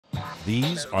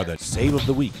These are the Save of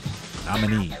the Week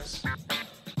nominees.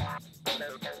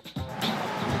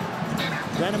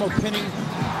 Dynamo pinning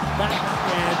back,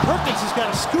 and Perkins has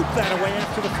got to scoop that away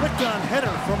after the flicked-on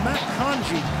header from Matt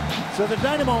Conji. So the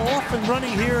Dynamo off and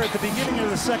running here at the beginning of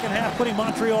the second half, putting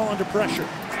Montreal under pressure.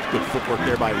 Good footwork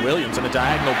there by Williams on a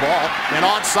diagonal ball. And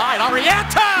onside,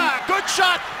 Arrieta! Good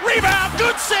shot, rebound,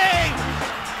 good save!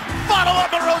 Follow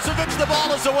up Mirosevic, the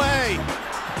ball is away.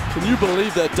 Can you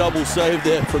believe that double save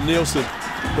there from Nielsen?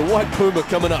 The White Puma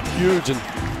coming up huge and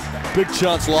big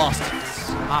chance lost.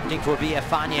 Opting for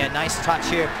Villafania, nice touch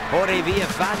here. Jorge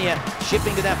Villafania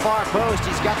shipping to that far post.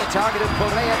 He's got the target of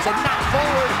Correa. It's a knock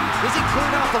forward. Is he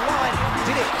cleared off the line?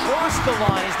 Did it cross the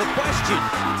line is the question.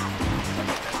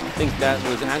 I think that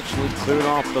was actually cleared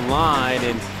off the line,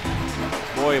 and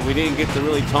boy, we didn't get to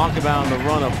really talk about the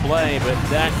run of play, but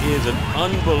that is an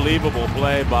unbelievable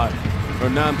play by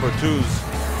Hernan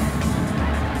Pertuz.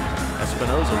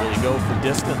 Espinoza, will he go for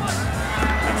distance?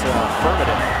 That's an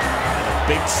affirmative. And a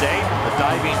big save, a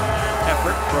diving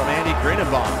effort from Andy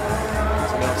Greenenbaum.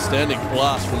 It's an outstanding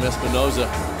blast from Espinoza.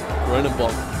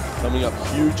 Greenenbaum coming up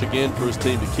huge again for his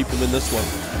team to keep them in this one.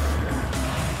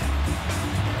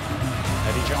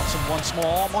 Eddie Johnson once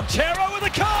more. Montero with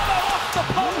a corner off the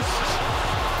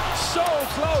post. So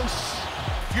close.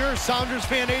 If you're a Sounders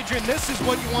fan, Adrian, this is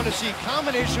what you want to see.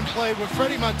 Combination play with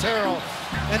Freddie Montero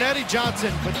and Eddie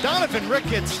Johnson. But Donovan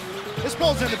Ricketts, this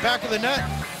ball's in the back of the net.